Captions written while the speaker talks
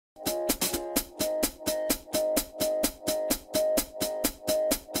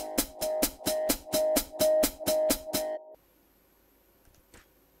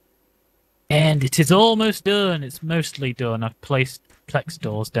And it is almost done. It's mostly done. I've placed plex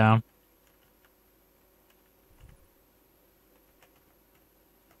doors down.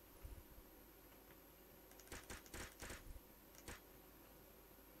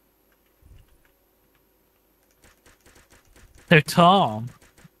 So, Tom,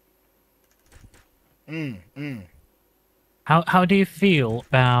 how do you feel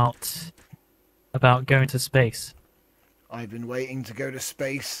about going to space? I've been waiting to go to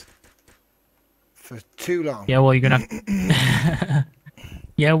space for too long. Yeah, well, you're gonna have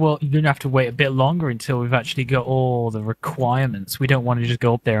yeah, well, you're gonna have to wait a bit longer until we've actually got all the requirements. We don't want to just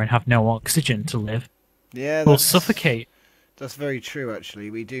go up there and have no oxygen to live. Yeah, We'll suffocate. That's very true.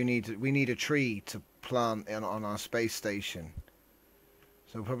 Actually, we need a tree to plant on our space station.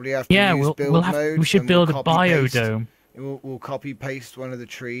 So we'll probably have to use build mode. We should build a biodome. We'll copy paste one of the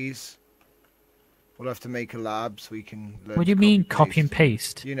trees. We'll have to make a lab so we can learn. What do you mean copy and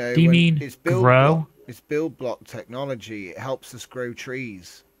paste? You know, do you mean it's grow? It's build block technology. It helps us grow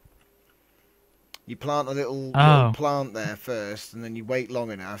trees. You plant a little plant there first, and then you wait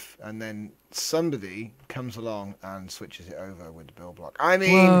long enough, and then somebody comes along and switches it over with the build block. I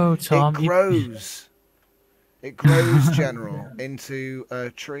mean, whoa, Tom, it grows. It grows, General, into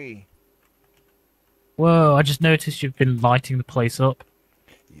a tree. Whoa, I just noticed you've been lighting the place up.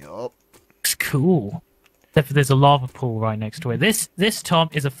 Yup. It's cool. Except for there's a lava pool right next to it. This Tom,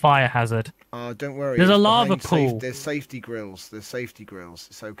 is a fire hazard. Don't worry. There's a lava pool. There's safety grills. There's safety grills.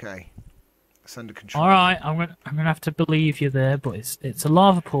 It's okay. It's under control. All right, I'm gonna have to believe you there, but it's a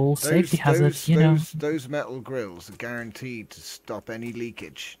lava pool, safety hazard. You know. Those metal grills are guaranteed to stop any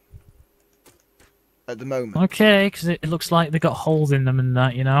leakage. At the moment. Okay, because it looks like they got holes in them and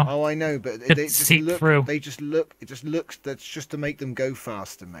that, you know. Oh, I know, but they just seep look. through. They just look. It just looks. That's just to make them go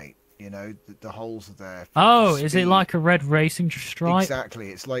faster, mate. You know, the holes are there. Oh, is it like a red racing stripe?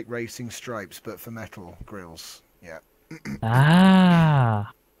 Exactly. It's like racing stripes, but for metal grills. Yeah.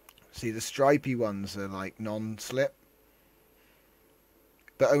 Ah. See, the stripy ones are like non-slip,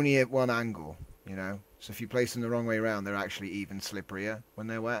 but only at one angle. You know, so if you place them the wrong way around, they're actually even slipperier when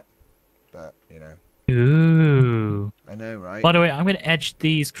they're wet. But you know. Ooh. I know, right? By the way, I'm going to edge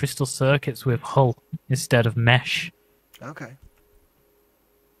these crystal circuits with hull instead of mesh. Okay.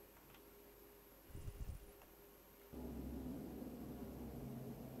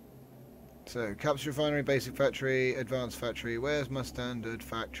 So, capture refinery, basic factory, advanced factory. Where's my standard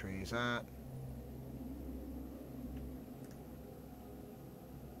factories at?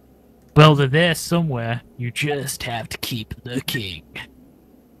 Well, they're there somewhere. You just have to keep looking.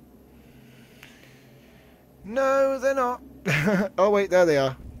 No, they're not. Oh, wait, there they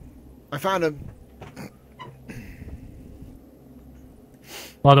are. I found them.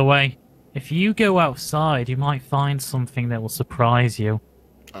 By the way, if you go outside, you might find something that will surprise you.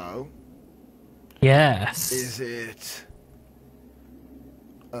 Oh? Yes. Is it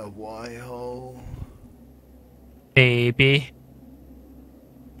a Y-hole? Baby.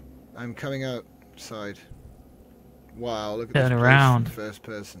 I'm coming outside. Wow, look at Turn this place around. from first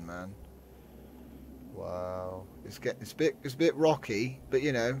person, man. Wow, it's a bit rocky, but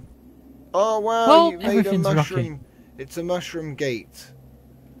you know. Oh wow, well, you made a mushroom. rocky. It's a mushroom gate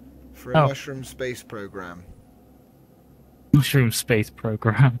for a mushroom space program. Mushroom space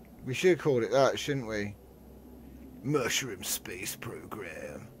program. We should have called it that, shouldn't we? Mushroom space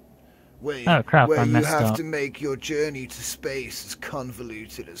program. Oh crap! Where I you messed have up. to make your journey to space as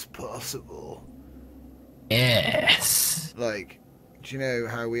convoluted as possible. Yes. Like, do you know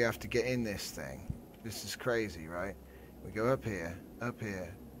how we have to get in this thing? This is crazy, right? We go up here, up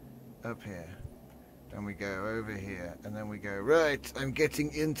here, up here. Then we go over here, and then we go, right, I'm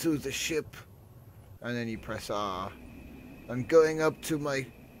getting into the ship. And then you press R. I'm going up to my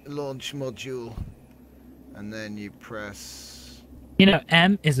launch module. And then you press... You know,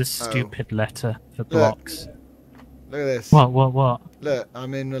 M is a stupid letter for blocks. Look at this. What? Look,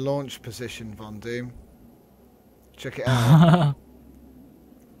 I'm in the launch position, Von Doom. Check it out.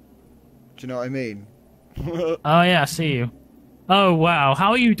 Do you know what I mean? Oh yeah, I see you. Oh wow,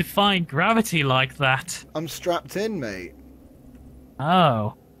 how are you defying gravity like that? I'm strapped in, mate.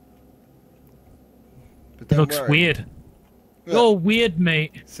 Oh. But It looks weird. Look. You're weird,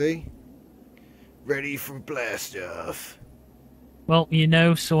 mate. See? Ready for blast off. Well, you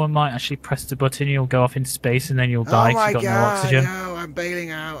know, someone might actually press the button, you'll go off into space, and then you'll die because you've got no oxygen. No, I'm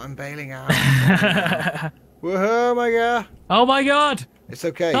bailing out, I'm bailing out. Woohoo, my god. Oh my god! It's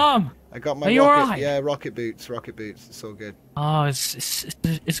okay. Tom! I got my are you rocket. alright? Yeah, rocket boots. It's all good. Oh, it's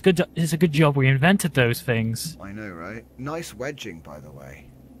good. It's a good job we invented those things. I know, right? Nice wedging, by the way.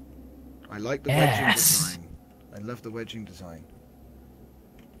 I like the Yes. wedging design. I love the wedging design.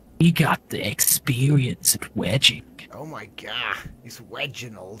 We got the experience at wedging. Oh my god, it's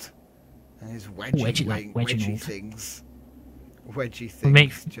Reginald and his Wedgie wedgy Reginald. things. Wedgy We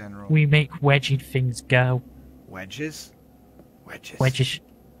make things, General. we make wedgy things go. Wedges? Wedges. Wedges.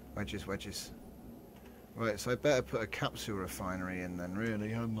 Wedges, wedges. Right, so I better put a capsule refinery in then, really,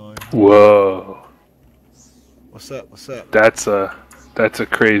 hadn't I? Whoa. What's up, what's up? That's a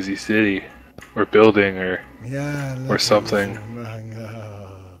crazy city. Or building Yeah, or something.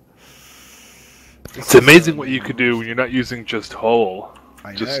 It's amazing what you can do when you're not using just hull.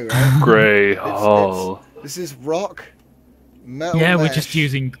 I Just know, right? grey hull. This is rock, metal Yeah, we're mesh, just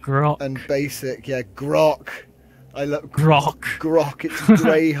using grok. and basic, grok. I love Grok. Grok. It's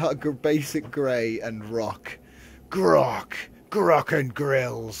grey, basic grey and rock. Grok and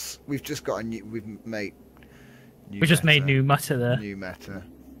grills. We've just got we've made. We just made new meta there. New meta.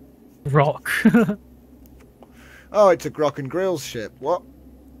 Rock. Oh, it's a Grok and Grills ship. What?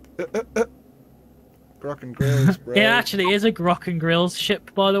 Grok and Grills, bro. It actually is a grok and grills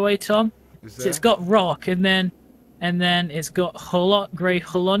ship, by the way, Tom. So it's got rock, and then it's got grey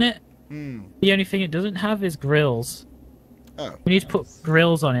hull on it. The only thing it doesn't have is grills. Oh. We need to put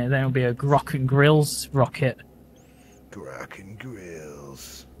grills on it, then it'll be a grok and grills rocket. Grok and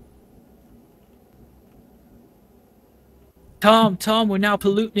Grills. Tom, we're now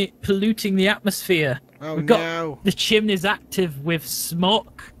polluting the atmosphere. Oh We've got no. the chimneys active with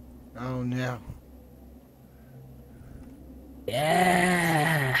smoke. Oh no.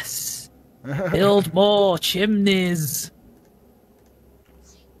 Yes. Build more chimneys.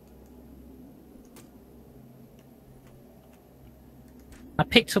 I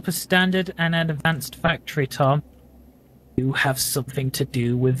picked up a standard and an advanced factory, Tom. You have something to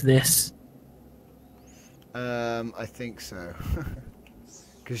do with this. I think so.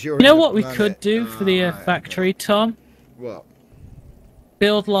 Because you're. You know what we could do for the factory, Tom? What?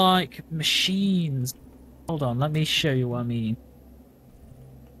 Build like machines. Hold on, let me show you what I mean.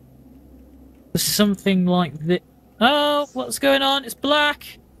 Something like this. Oh, what's going on? It's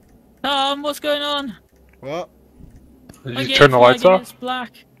black. Tom, what's going on? What? Did you turn the lights off? It's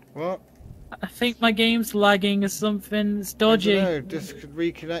black. What? I think my game's lagging or something. It's I dodgy. don't know, just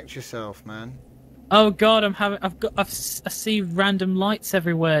reconnect yourself, man. Oh God, I see random lights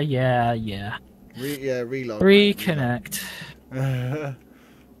everywhere. Yeah. Reload. Reconnect.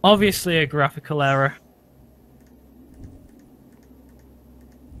 Obviously a graphical error.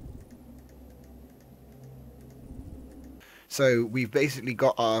 So we've basically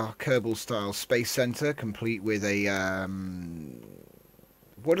got our Kerbal style space center complete with a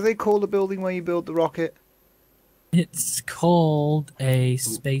what do they call the building where you build the rocket? It's called a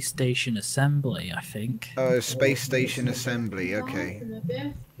space station assembly, I think. Oh, space station assembly. Okay.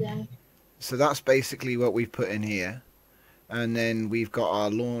 So that's basically what we've put in here. And then we've got our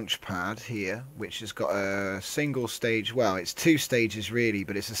launch pad here, which has got a single stage, well, it's two stages really,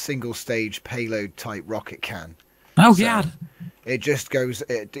 but it's a single stage payload type rocket can. Oh, So God. it just goes,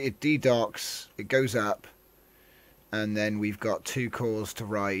 it dedocks, it goes up, and then we've got 2 cores to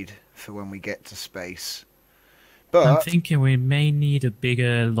ride for when we get to space. I'm But, thinking we may need a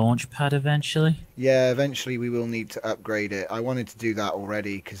bigger launch pad eventually. yeah, eventually we will need to upgrade it. I wanted to do that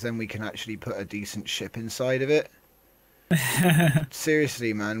already, because then we can actually put a decent ship inside of it.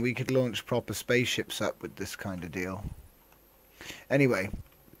 Seriously, man, we could launch proper spaceships up with this kind of deal. Anyway,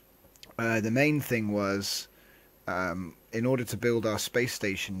 the main thing was, in order to build our space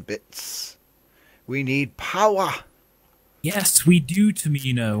station bits, we need power. Yes, we do,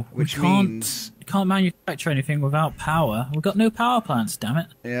 Tomino. Which we can't, means... can't manufacture anything without power. We've got no power plants, damn it.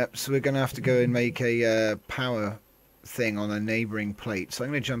 Yep, so we're going to have to go and make a power thing on a neighbouring plate. So I'm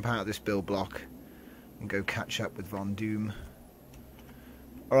going to jump out of this build block and go catch up with Von Doom.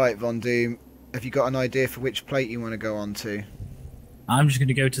 Alright, Von Doom, have you got an idea for which plate you want to go on to? I'm just going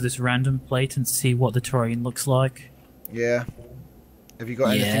to go to this random plate and see what the terrain looks like. Yeah? Have you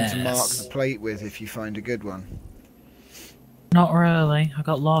got anything to mark Yes. the plate with if you find a good one? Not really. I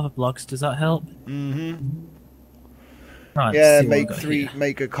got lava blocks. Does that help? Mm-hmm. Right, Yeah, let's see what I got here.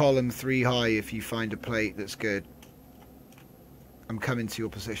 make a column 3 high if you find a plate that's good. I'm coming to your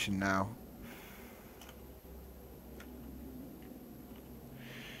position now.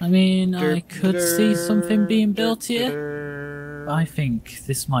 I mean, I could see something being built here. I think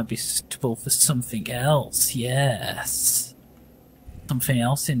this might be suitable for something else, yes. Something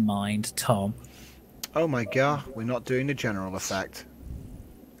else in mind, Tom. Oh my god, we're not doing the general effect.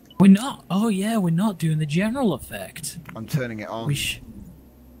 We're not. Oh yeah, we're not doing the general effect. I'm turning it on. We should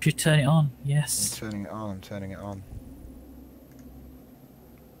turn it on, I'm yes. turning it on, I'm turning it on.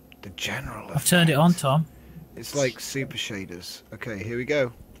 The general effect. I've turned it on, Tom. It's like super shaders. Okay, here we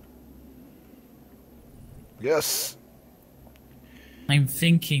go. Yes. I'm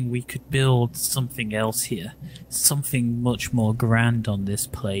thinking we could build something else here. Something much more grand on this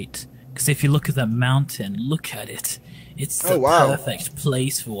plate. Because if you look at that mountain, look at it. It's the perfect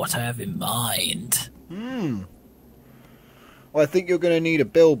place for what I have in mind. Well, I think you're going to need a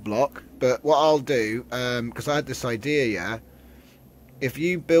build block, but what I'll do, because I had this idea, yeah, if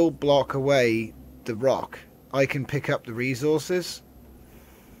you build block away the rock, I can pick up the resources,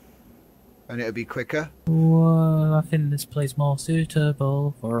 and it'll be quicker. Well, I think this place more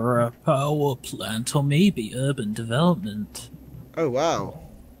suitable for a power plant or maybe urban development. Oh, wow.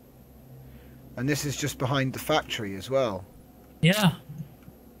 And this is just behind the factory as well. Yeah.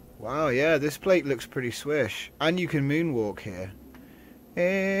 Wow, yeah, this plate looks pretty swish. And you can moonwalk here.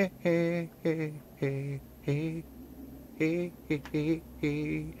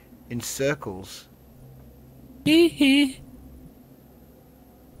 In circles.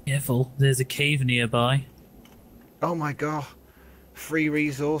 Careful, there's a cave nearby. Oh my god. Free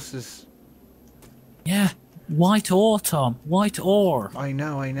resources. Yeah. White ore, Tom. White ore. I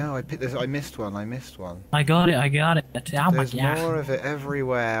know. I picked this. I missed one. I got it. Oh There's my god. more of it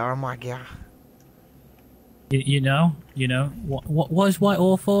everywhere. Oh my god. You know. What is white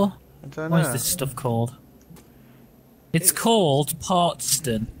ore for? I don't know. What is this stuff called? It's called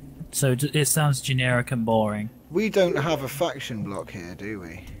Partston. So it sounds generic and boring. We don't have a faction block here, do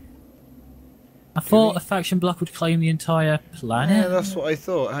we? I thought a faction block would claim the entire planet. Yeah, that's what I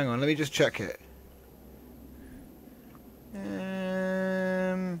thought. Hang on, let me just check it.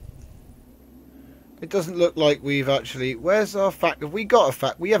 It doesn't look like we've actually... Where's our fact? Have we got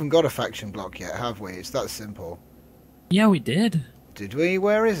a We haven't got a faction block yet, have we? It's that simple. Yeah, we did. Did we?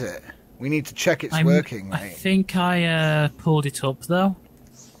 Where is it? We need to check it's working, mate. I think I pulled it up though.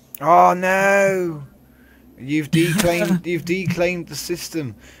 Oh no! You've declaimed. You've declaimed the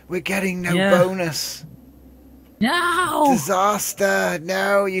system. We're getting no bonus. No! Disaster!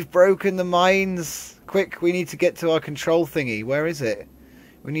 No, you've broken the mines. Quick, we need to get to our control thingy. Where is it?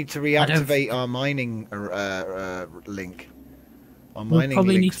 We need to reactivate our mining link. Our mining we'll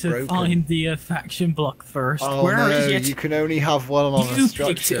probably need link's to broken. find the faction block first. Oh, Where is it? You can only have one on a structure. You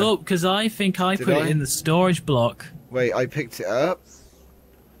picked it up because I think I put it in the storage block. Wait, I picked it up?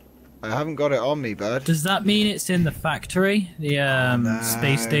 I haven't got it on me, bud. Does that mean it's in the factory? The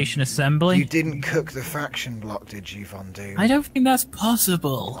space station assembly? You didn't cook the faction block, did you, Von Doom? I don't think that's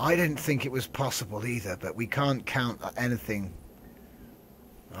possible. I didn't think it was possible either, but we can't count anything.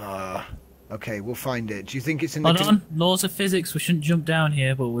 Okay, we'll find it. Do you think it's in the... Hold on, laws of physics, we shouldn't jump down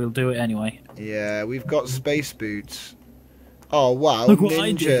here, but we'll do it anyway. Yeah, we've got space boots. Oh, wow, Look what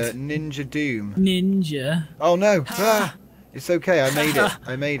I did. Ninja Doom. Ninja. Oh, no. Ah, it's okay, I made it.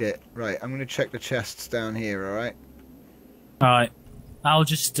 I made it. Right, I'm going to check the chests down here, alright? Alright. I'll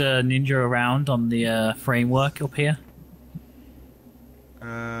just ninja around on the framework up here.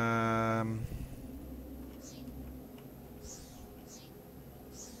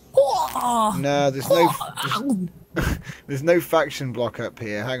 No, there's no faction block up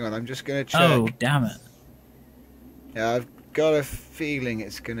here. Hang on, I'm just going to check. Oh, damn it. Yeah, I've got a feeling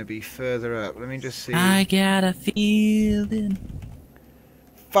it's going to be further up. Let me just see. I got a feeling.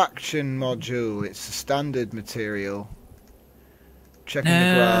 Faction module. It's a standard material. Checking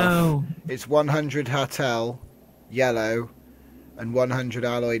the graph. It's 100 Hatel, yellow, and 100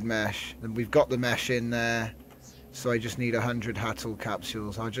 alloyed mesh. And we've got the mesh in there. So I just need 100 Hatel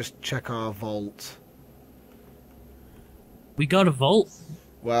capsules. I'll just check our vault. We got a vault?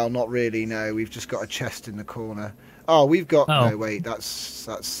 Well, not really, no. We've just got a chest in the corner. Oh, we've got... Oh. No, wait, that's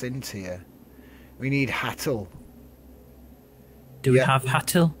Cynthia. We need Hatel. Do we have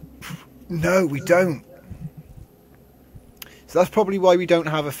Hatel? No, we don't. So that's probably why we don't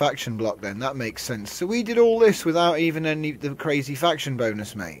have a faction block then. That makes sense. So we did all this without even the crazy faction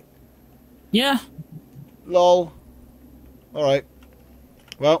bonus, mate. Yeah. Lol. Alright.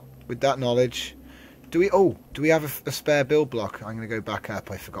 Well, with that knowledge... Do we have a spare build block? I'm going to go back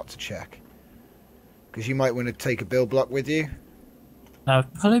up. I forgot to check. Because you might want to take a build block with you. That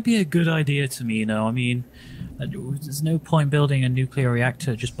would probably be a good idea to me, you know. I mean, there's no point building a nuclear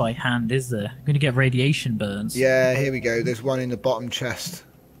reactor just by hand, is there? You're going to get radiation burns. Yeah, here we go. There's one in the bottom chest.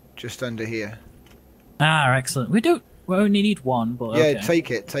 Just under here. Ah, excellent. We only need one, but yeah,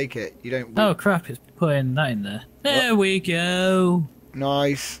 okay. take it. You don't... Oh, crap. It's putting that in there. There we go.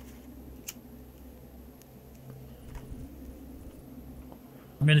 Nice.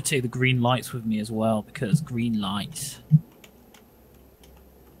 I'm going to take the green lights with me as well, because green lights.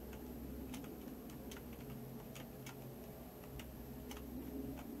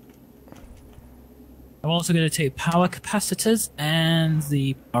 I'm also going to take power capacitors and and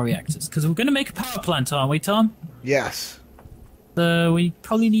the power reactors. Because we're going to make a power plant, aren't we, Tom? Yes. So we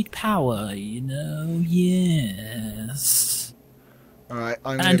probably need power, you know? Yes. Alright,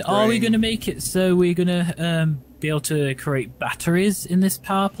 And are we going to make it so we're going to be able to create batteries in this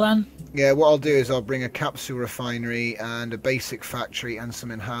power plant? Yeah, what I'll do is I'll bring a capsule refinery and a basic factory and some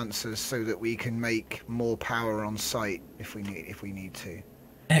enhancers so that we can make more power on site if we need to.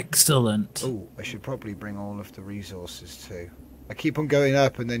 Excellent. Oh, I should probably bring all of the resources too. I keep on going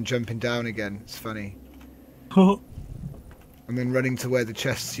up and then jumping down again. It's funny. And then running to where the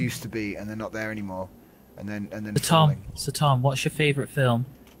chests used to be and they're not there anymore. And then falling. So Tom, what's your favourite film?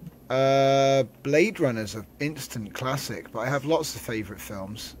 Blade Runner's an instant classic, but I have lots of favourite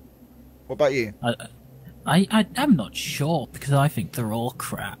films. What about you? I'm not sure because I think they're all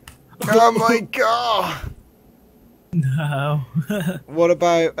crap. Oh my god! No. What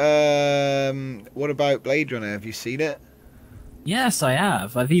about Blade Runner? Have you seen it? Yes, I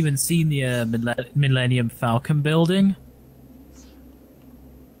have. I've even seen the Millennium Falcon building.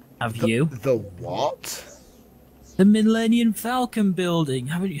 Have you? The what? The Millennium Falcon building.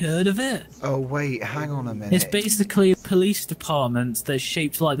 Haven't you heard of it? Oh wait, hang on a minute. It's basically a police department that's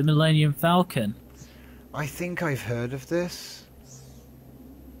shaped like the Millennium Falcon. I think I've heard of this.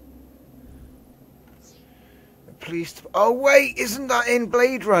 Oh wait, isn't that in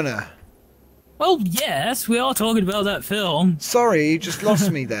Blade Runner? Well, yes, we are talking about that film. Sorry, you just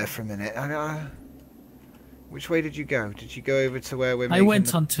lost me there for a minute. Which way did you go? Did you go over to where we're making I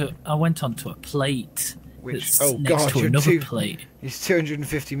went onto a plate. Which? That's Oh next god, to another plate. He's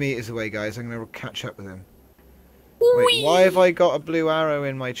 250 meters away, guys. I'm gonna catch up with him. Wait, why have I got a blue arrow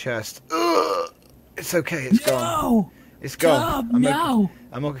in my chest? Ugh! It's okay. It's gone. It's gone. Tom, no.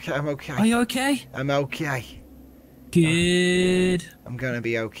 I'm okay. I'm okay. Are you okay? I'm okay. Good. I'm gonna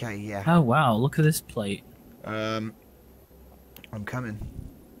be okay. Yeah. Oh wow! Look at this plate. I'm coming.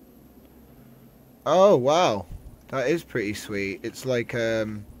 Oh wow, that is pretty sweet. It's like a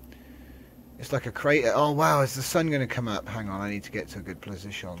crater. Oh wow, is the sun going to come up? Hang on, I need to get to a good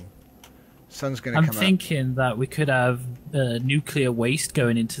position. Sun's going to come up. I'm thinking that we could have nuclear waste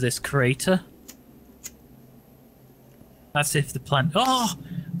going into this crater. That's if the plant. Oh,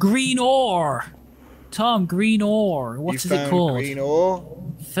 green ore. Tom, green ore. What is it called? Green ore?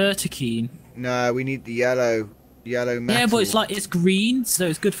 Fertikine. No, we need the yellow metal. Yeah, but it's green, so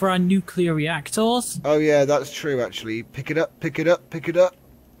it's good for our nuclear reactors. Oh yeah, that's true actually. Pick it up, pick it up, pick it up.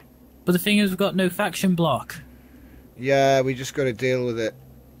 But the thing is, we've got no faction block. Yeah, we just got to deal with it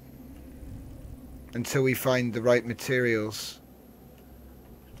until we find the right materials.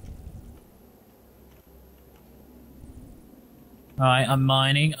 Alright, I'm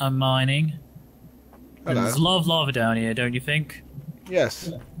mining. Hello. There's a lot of lava down here, don't you think?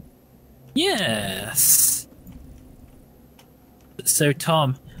 Yes. Yes. So,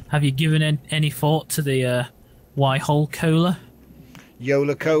 Tom, have you given any thought to the Y-hole cola?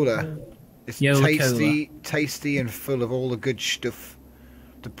 Yola Cola. It's Yola tasty and full of all the good stuff.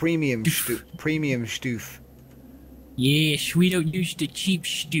 The premium stuff. Yes, we don't use the cheap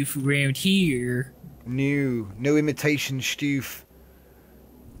stuff around here. No imitation stuff.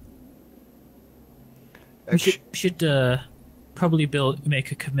 We should probably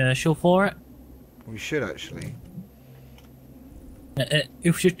make a commercial for it. We should actually.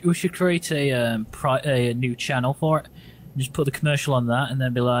 We should create a new channel for it. Just put the commercial on that, and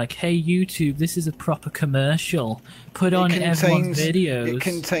then be like, "Hey YouTube, this is a proper commercial. Put on everyone's videos." It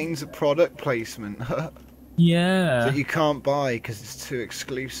contains a product placement. Yeah. That you can't buy because it's too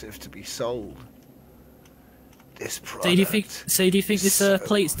exclusive to be sold. This product. So do you think this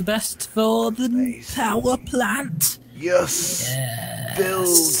plate's the best for the power plant? Yes. Yes. Build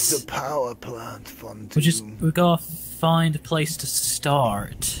the power plant, Fontaine. We gotta find a place to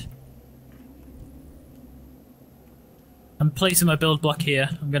start. I'm placing my build block here.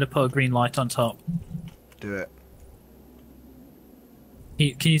 I'm gonna put a green light on top. Do it.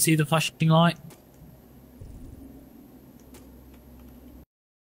 Can you see the flashing light?